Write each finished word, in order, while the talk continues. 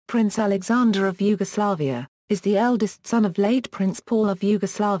Prince Alexander of Yugoslavia, is the eldest son of late Prince Paul of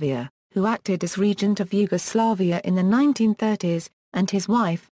Yugoslavia, who acted as Regent of Yugoslavia in the 1930s, and his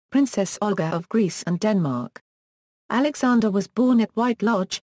wife, Princess Olga of Greece and Denmark. Alexander was born at White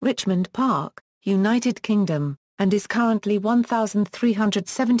Lodge, Richmond Park, United Kingdom, and is currently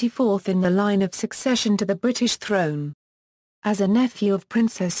 1374th in the line of succession to the British throne. As a nephew of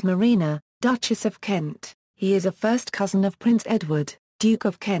Princess Marina, Duchess of Kent, he is a first cousin of Prince Edward, Duke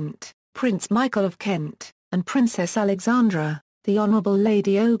of Kent, Prince Michael of Kent, and Princess Alexandra, the Honourable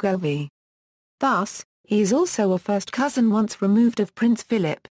Lady Ogilvy. Thus, he is also a first cousin once removed of Prince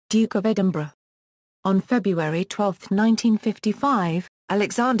Philip, Duke of Edinburgh. On February 12, 1955,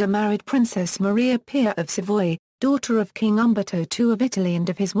 Alexander married Princess Maria Pia of Savoy, daughter of King Umberto II of Italy and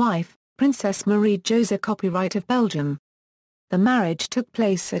of his wife, Princess Marie José Copyright of Belgium. The marriage took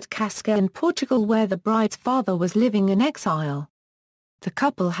place at Cascais in Portugal, where the bride's father was living in exile. The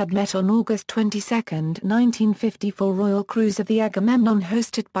couple had met on August 22, 1954 royal cruise of the Agamemnon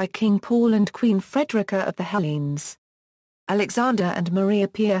hosted by King Paul and Queen Frederica of the Hellenes. Alexander and Maria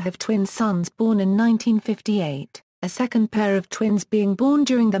Pia have twin sons born in 1958, a second pair of twins being born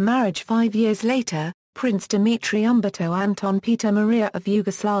during the marriage 5 years later, Prince Dimitri Umberto Anton Peter Maria of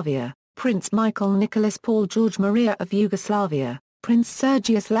Yugoslavia, Prince Michael Nicholas Paul George Maria of Yugoslavia, Prince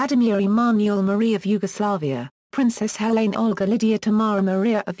Sergius Vladimir Emanuel Maria of Yugoslavia, Princess Helene Olga Lydia Tamara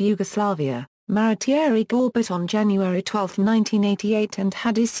Maria of Yugoslavia, married Thierry Gorbet on January 12, 1988 and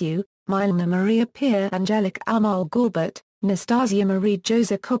had issue, Milena Maria Pia Angelic Amal Gorbet, Nastasia Marie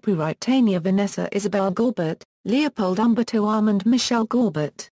José Copyright Tania Vanessa Isabel Gorbet, Leopold Umberto Armand Michel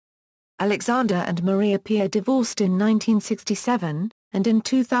Gorbet. Alexander and Maria Pia divorced in 1967, and in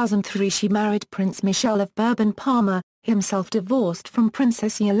 2003 she married Prince Michel of Bourbon-Parma, himself divorced from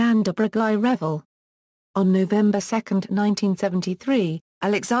Princess Yolanda Broglie-Revel. On November 2, 1973,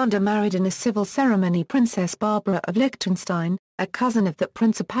 Alexander married in a civil ceremony Princess Barbara of Liechtenstein, a cousin of that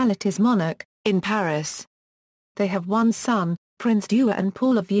principality's monarch, in Paris. They have one son, Prince Dusan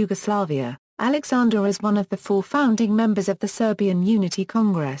Paul of Yugoslavia. Alexander is one of the 4 founding members of the Serbian Unity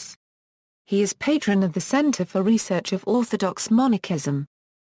Congress. He is patron of the Center for Research of Orthodox Monarchism.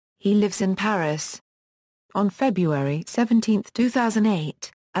 He lives in Paris. On February 17,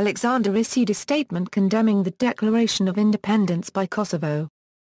 2008, Alexander issued a statement condemning the declaration of independence by Kosovo.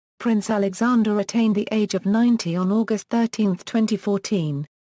 Prince Alexander attained the age of 90 on August 13, 2014.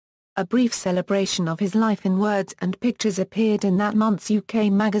 A brief celebration of his life in words and pictures appeared in that month's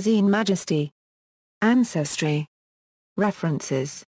UK magazine Majesty. Ancestry. References